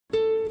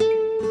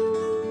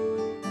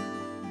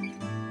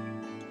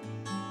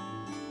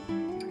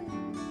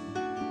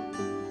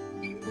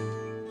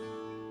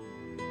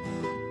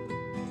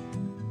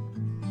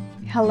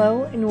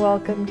Hello and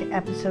welcome to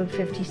episode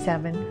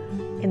 57,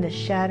 In the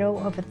Shadow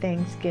of a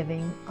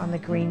Thanksgiving on the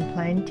Green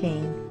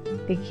Plantain,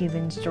 the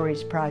Cuban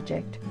Stories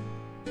Project,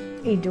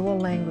 a dual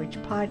language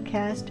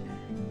podcast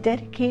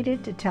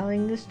dedicated to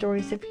telling the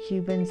stories of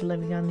Cubans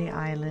living on the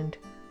island,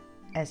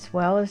 as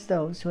well as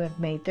those who have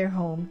made their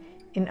home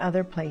in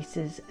other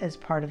places as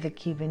part of the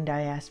Cuban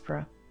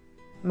diaspora.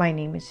 My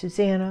name is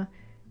Susanna,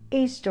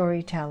 a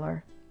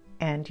storyteller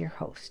and your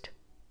host.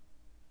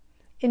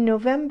 In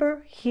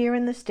November, here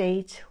in the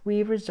States,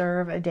 we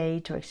reserve a day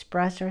to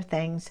express our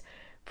thanks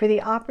for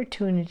the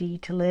opportunity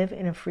to live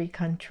in a free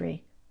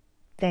country,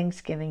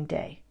 Thanksgiving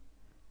Day.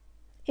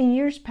 In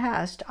years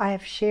past, I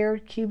have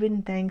shared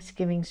Cuban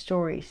Thanksgiving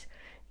stories,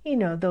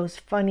 those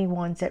funny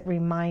ones that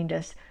remind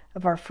us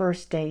of our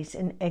first days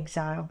in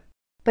exile.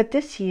 But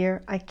this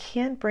year, I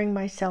can't bring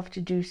myself to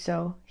do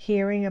so,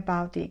 hearing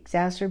about the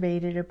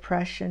exacerbated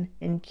oppression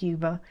in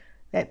Cuba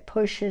that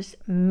pushes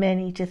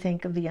many to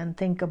think of the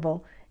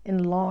unthinkable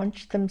and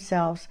launch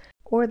themselves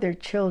or their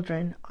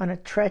children on a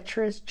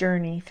treacherous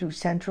journey through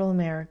Central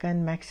America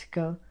and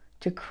Mexico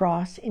to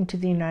cross into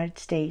the United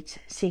States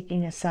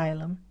seeking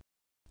asylum.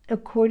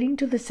 According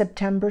to the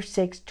September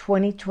 6,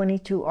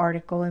 2022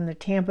 article in the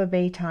Tampa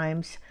Bay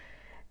Times,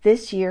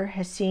 this year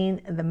has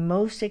seen the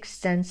most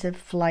extensive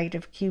flight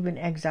of Cuban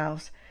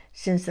exiles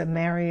since the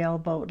Mariel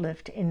boat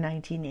lift in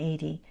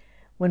 1980,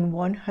 when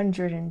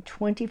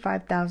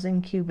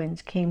 125,000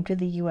 Cubans came to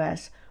the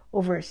U.S.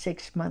 over a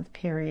 6-month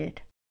period.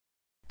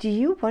 Do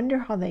you wonder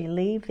how they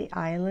leave the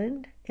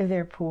island if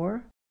they're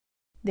poor?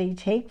 They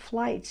take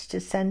flights to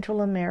Central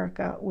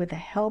America with the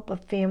help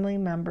of family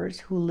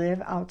members who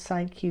live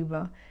outside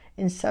Cuba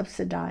and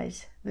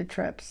subsidize the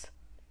trips.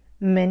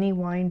 Many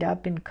wind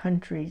up in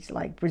countries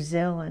like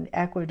Brazil and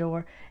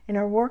Ecuador and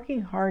are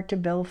working hard to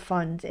build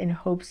funds in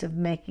hopes of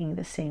making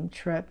the same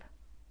trip.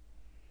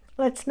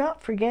 Let's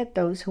not forget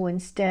those who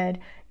instead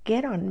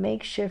get on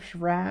makeshift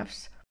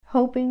rafts,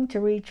 hoping to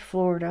reach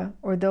Florida,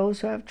 or those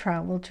who have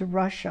traveled to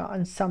Russia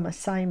on some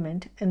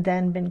assignment and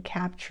then been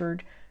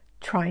captured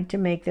trying to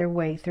make their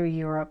way through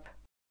Europe.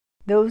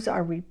 Those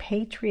are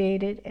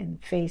repatriated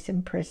and face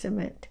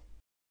imprisonment.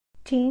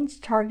 Teens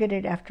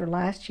targeted after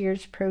last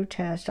year's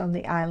protest on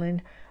the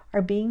island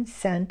are being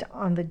sent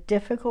on the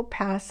difficult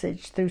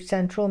passage through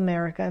Central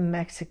America and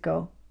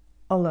Mexico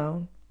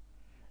alone.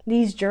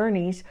 These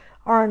journeys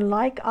are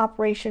unlike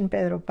Operation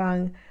Pedro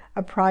Pan,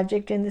 a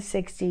project in the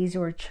 60s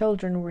where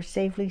children were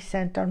safely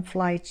sent on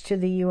flights to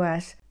the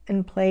U.S.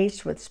 and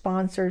placed with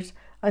sponsors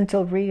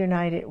until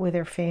reunited with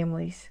their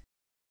families.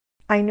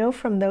 I know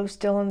from those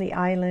still on the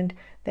island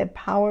that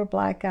power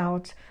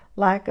blackouts,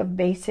 lack of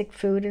basic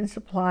food and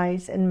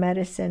supplies, and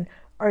medicine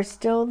are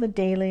still the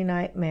daily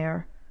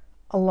nightmare,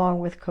 along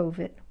with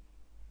COVID.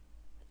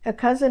 A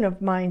cousin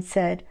of mine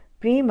said,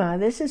 "Prima,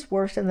 this is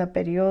worse than the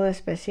periodo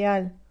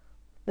especial,"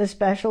 the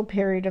special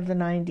period of the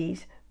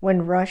 90s,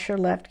 when Russia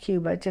left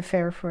Cuba to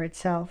fare for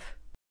itself.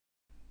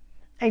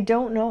 I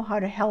don't know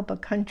how to help a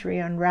country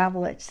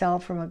unravel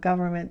itself from a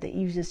government that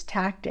uses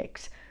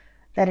tactics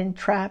that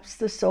entraps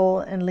the soul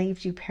and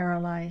leaves you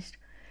paralyzed.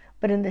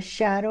 But in the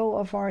shadow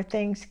of our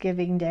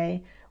Thanksgiving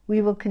Day,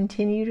 we will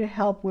continue to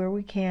help where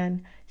we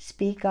can,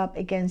 speak up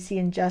against the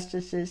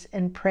injustices,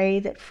 and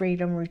pray that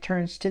freedom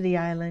returns to the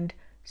island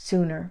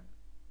sooner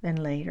than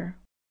later.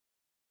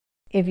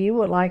 If you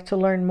would like to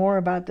learn more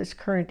about this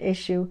current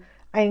issue,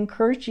 I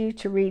encourage you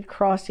to read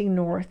Crossing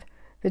North,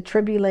 The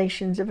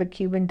Tribulations of a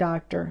Cuban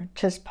Doctor,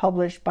 just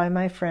published by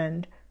my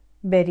friend,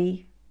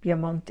 Betty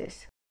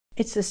Viamontes.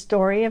 It's the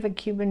story of a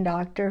Cuban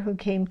doctor who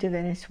came to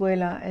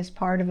Venezuela as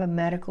part of a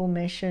medical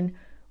mission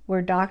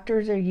where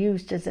doctors are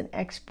used as an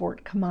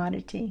export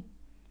commodity.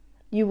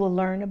 You will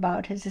learn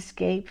about his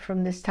escape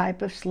from this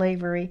type of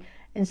slavery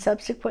and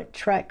subsequent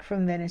trek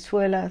from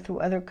Venezuela through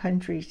other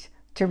countries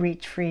to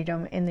reach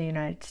freedom in the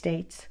United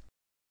States.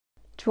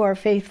 To our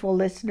faithful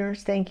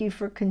listeners, thank you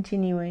for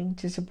continuing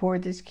to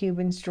support this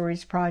Cuban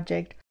Stories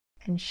Project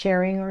and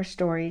sharing our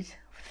stories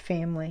with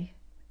family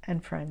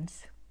and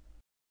friends.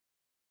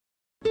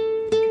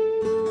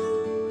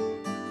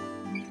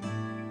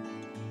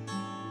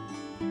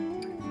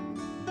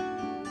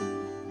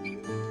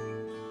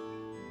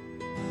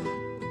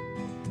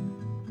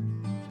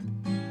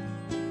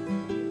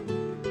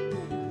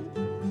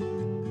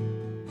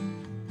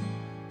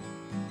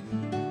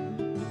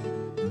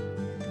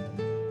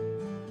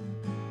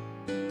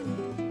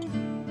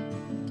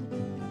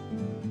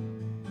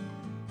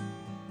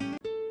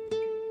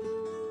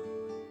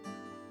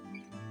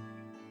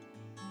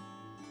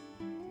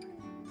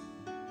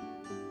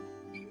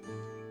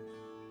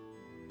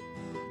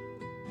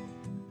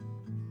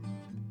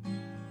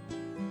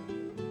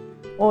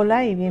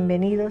 Hola y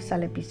bienvenidos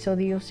al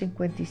episodio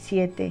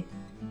 57,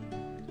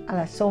 a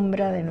la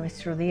sombra de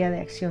nuestro Día de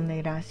Acción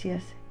de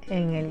Gracias,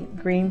 en el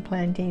Green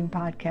Plantain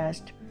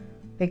Podcast,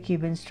 The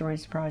Cuban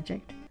Stories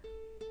Project.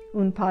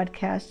 Un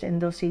podcast en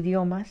 2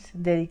 idiomas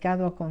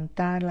dedicado a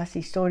contar las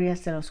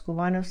historias de los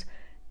cubanos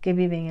que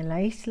viven en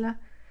la isla,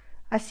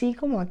 así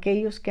como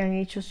aquellos que han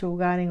hecho su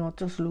hogar en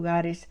otros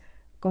lugares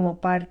como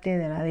parte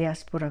de la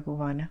diáspora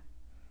cubana.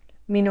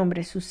 Mi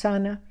nombre es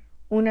Susana,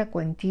 una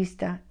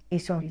cuentista y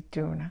su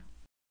anfitriona.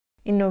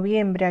 En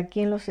noviembre,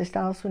 aquí en los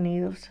Estados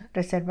Unidos,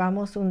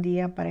 reservamos un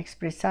día para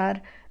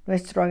expresar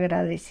nuestro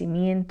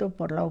agradecimiento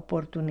por la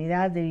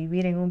oportunidad de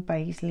vivir en un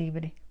país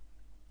libre,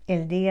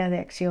 el Día de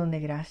Acción de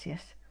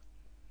Gracias.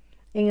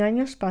 En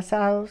años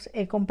pasados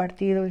he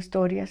compartido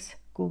historias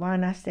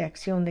cubanas de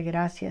acción de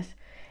gracias,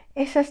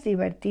 esas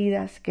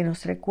divertidas que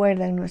nos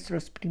recuerdan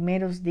nuestros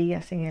primeros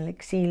días en el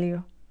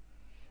exilio.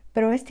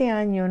 Pero este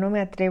año no me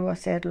atrevo a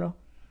hacerlo,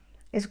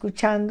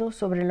 escuchando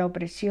sobre la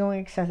opresión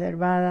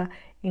exacerbada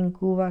en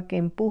Cuba que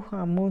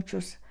empuja a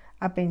muchos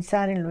a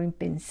pensar en lo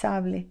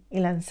impensable y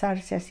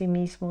lanzarse a sí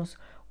mismos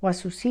o a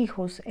sus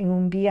hijos en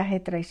un viaje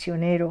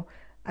traicionero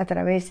a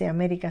través de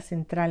América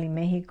Central y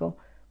México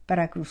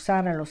para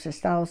cruzar a los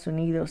Estados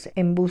Unidos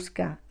en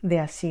busca de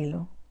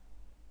asilo.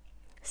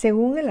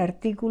 Según el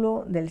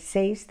artículo del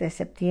 6 de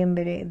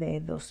septiembre de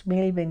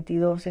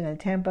 2022 en el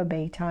Tampa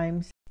Bay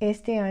Times,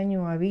 este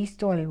año ha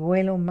visto el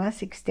vuelo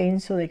más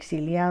extenso de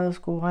exiliados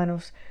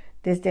cubanos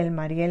desde el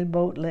Mariel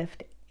Boat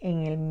Lift en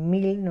el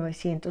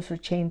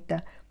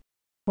 1980,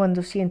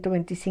 cuando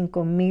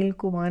 125,000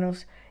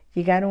 cubanos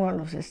llegaron a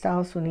los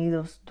Estados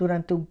Unidos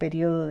durante un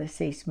periodo de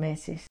 6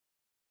 meses.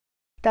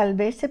 Tal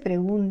vez se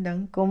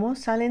preguntan cómo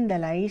salen de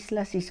la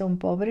isla si son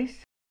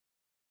pobres.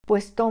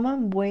 Pues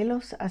toman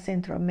vuelos a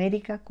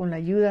Centroamérica con la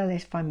ayuda de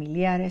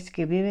familiares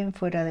que viven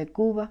fuera de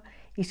Cuba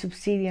y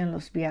subsidian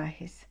los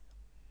viajes.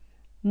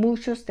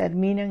 Muchos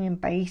terminan en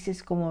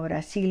países como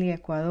Brasil y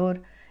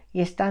Ecuador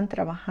y están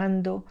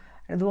trabajando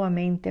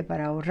arduamente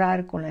para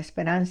ahorrar con la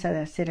esperanza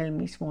de hacer el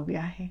mismo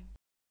viaje.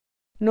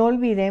 No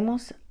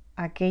olvidemos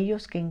a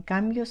aquellos que en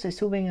cambio se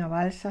suben a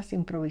balsas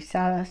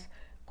improvisadas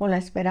con la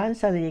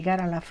esperanza de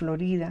llegar a la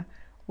Florida,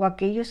 o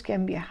aquellos que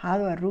han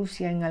viajado a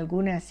Rusia en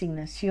alguna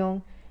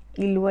asignación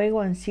y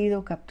luego han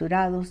sido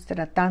capturados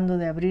tratando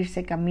de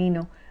abrirse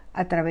camino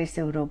a través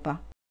de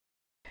Europa.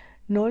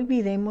 No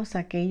olvidemos a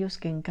aquellos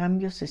que en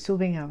cambio se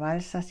suben a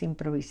balsas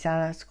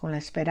improvisadas con la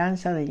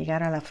esperanza de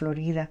llegar a la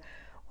Florida,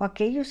 o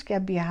aquellos que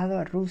han viajado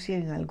a Rusia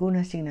en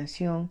alguna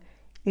asignación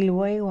y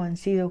luego han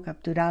sido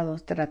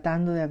capturados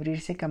tratando de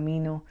abrirse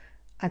camino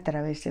a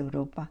través de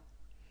Europa.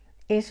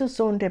 Esos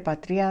son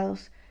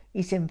repatriados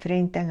y se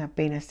enfrentan a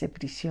penas de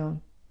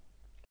prisión.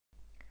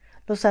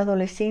 Los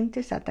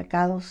adolescentes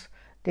atacados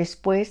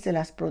después de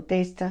las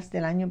protestas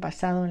del año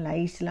pasado en la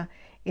isla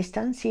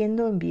están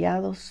siendo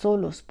enviados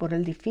solos por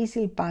el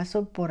difícil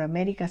paso por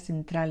América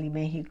Central y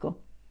México.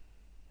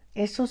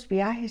 Esos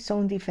viajes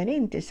son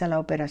diferentes a la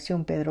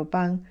Operación Pedro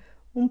Pan,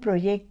 un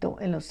proyecto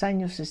en los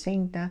años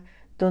 60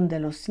 donde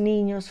los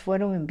niños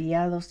fueron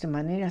enviados de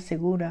manera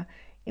segura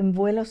en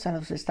vuelos a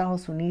los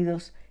Estados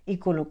Unidos y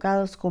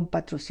colocados con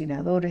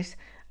patrocinadores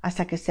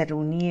hasta que se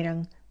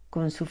reunieran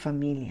con sus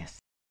familias.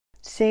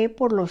 Sé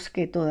por los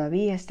que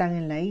todavía están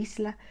en la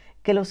isla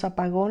que los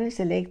apagones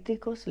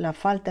eléctricos, la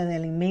falta de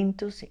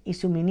alimentos y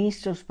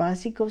suministros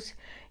básicos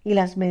y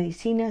las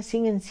medicinas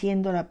siguen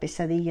siendo la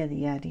pesadilla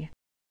diaria.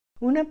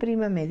 Una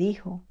prima me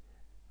dijo: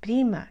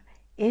 «Prima,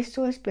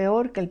 esto es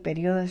peor que el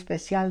periodo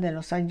especial de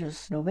los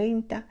años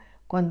 90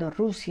 cuando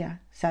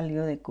Rusia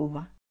salió de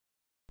Cuba».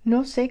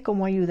 No sé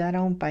cómo ayudar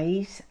a un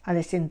país a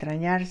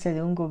desentrañarse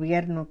de un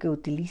gobierno que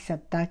utiliza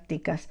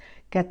tácticas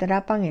que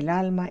atrapan el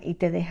alma y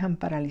te dejan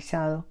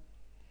paralizado.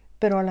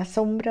 Pero a la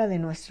sombra de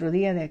nuestro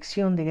Día de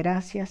Acción de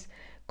Gracias,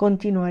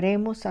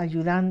 continuaremos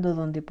ayudando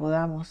donde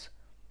podamos,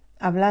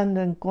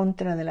 hablando en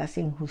contra de las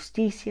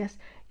injusticias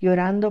y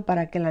orando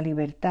para que la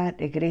libertad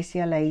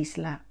regrese a la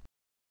isla.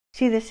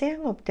 Si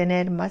desean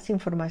obtener más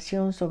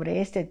información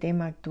sobre este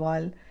tema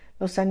actual,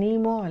 los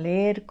animo a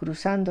leer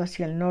Cruzando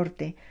hacia el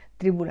Norte,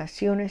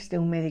 Tribulaciones de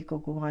un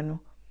médico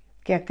cubano,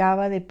 que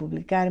acaba de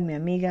publicar mi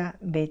amiga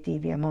Betty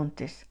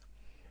Viamontes.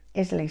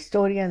 Es la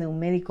historia de un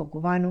médico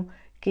cubano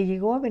que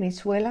llegó a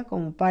Venezuela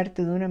como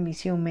parte de una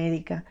misión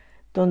médica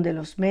donde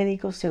los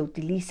médicos se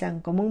utilizan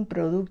como un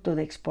producto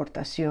de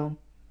exportación.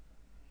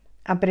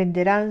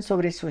 Aprenderán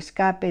sobre su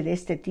escape de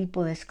este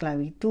tipo de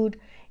esclavitud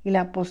y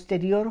la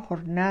posterior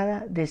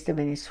jornada desde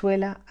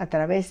Venezuela a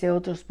través de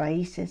otros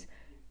países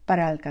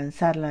para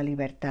alcanzar la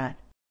libertad.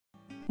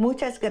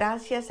 Muchas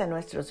gracias a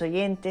nuestros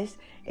oyentes.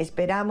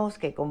 Esperamos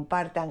que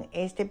compartan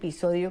este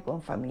episodio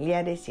con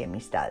familiares y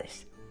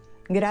amistades.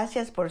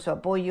 Gracias por su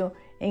apoyo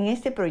en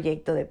este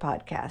proyecto de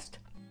podcast.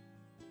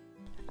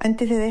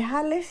 Antes de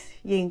dejarles,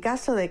 y en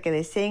caso de que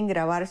deseen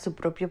grabar su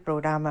propio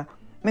programa,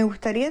 me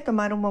gustaría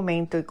tomar un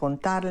momento y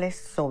contarles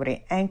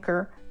sobre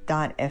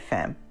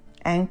Anchor.fm.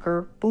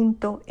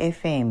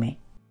 Anchor.fm.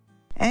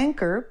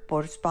 Anchor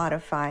por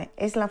Spotify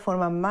es la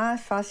forma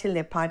más fácil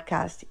de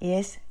podcast y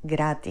es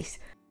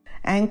gratis.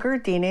 Anchor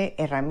tiene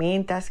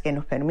herramientas que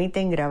nos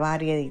permiten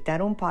grabar y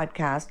editar un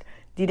podcast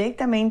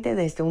directamente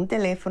desde un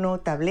teléfono,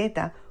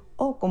 tableta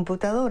o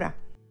computadora.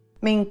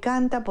 Me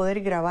encanta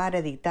poder grabar,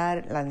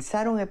 editar,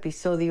 lanzar un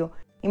episodio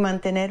y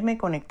mantenerme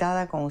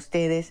conectada con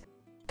ustedes,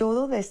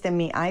 todo desde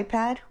mi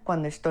iPad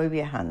cuando estoy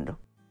viajando.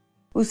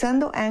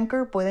 Usando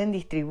Anchor pueden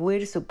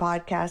distribuir su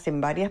podcast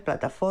en varias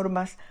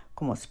plataformas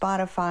como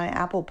Spotify,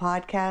 Apple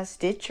Podcasts,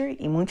 Stitcher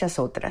y muchas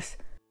otras.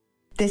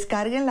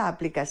 Descarguen la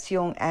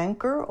aplicación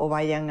Anchor o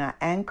vayan a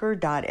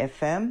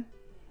anchor.fm,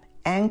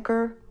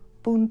 anchor.fm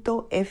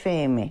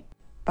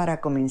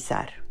para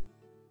comenzar.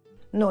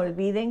 No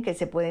olviden que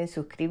se pueden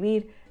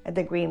suscribir a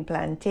The Green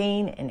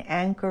Plantain en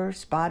Anchor,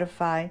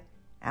 Spotify,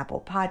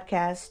 Apple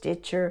Podcasts,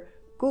 Stitcher,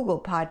 Google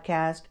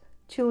Podcast,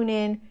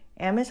 TuneIn,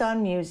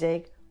 Amazon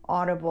Music,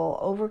 Audible,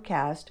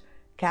 Overcast,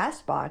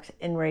 Castbox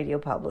y Radio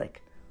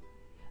Public.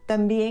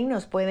 También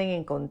nos pueden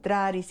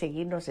encontrar y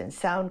seguirnos en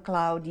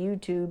SoundCloud,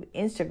 YouTube,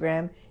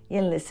 Instagram y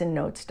en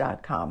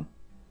listennotes.com.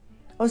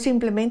 O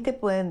simplemente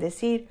pueden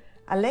decir,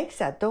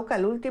 Alexa, toca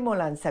el último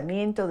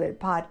lanzamiento del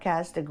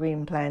podcast The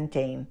Green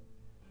Plantain.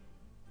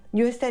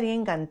 Yo estaría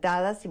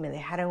encantada si me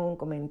dejaran un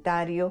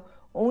comentario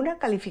o una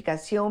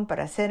calificación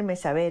para hacerme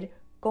saber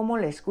cómo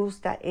les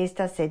gusta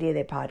esta serie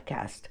de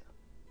podcast.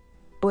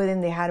 Pueden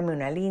dejarme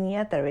una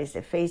línea a través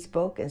de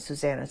Facebook en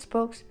Susana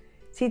Spokes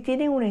si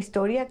tienen una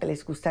historia que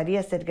les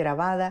gustaría ser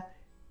grabada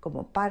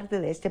como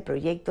parte de este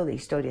proyecto de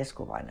historias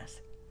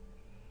cubanas.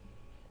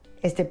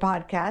 Este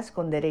podcast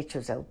con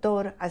derechos de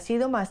autor ha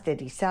sido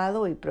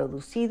masterizado y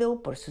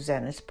producido por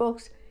Susana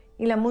Spokes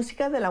y la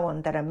música de la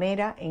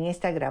guantanamera en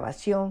esta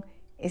grabación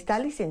está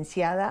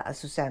licenciada a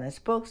Susana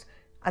Spokes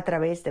a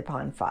través de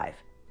Pond 5.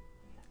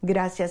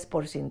 Gracias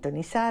por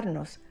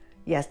sintonizarnos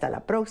y hasta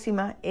la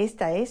próxima.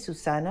 Esta es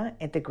Susana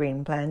at The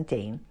Green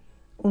Plantain.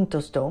 ¿Un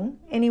tostón,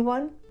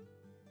 anyone?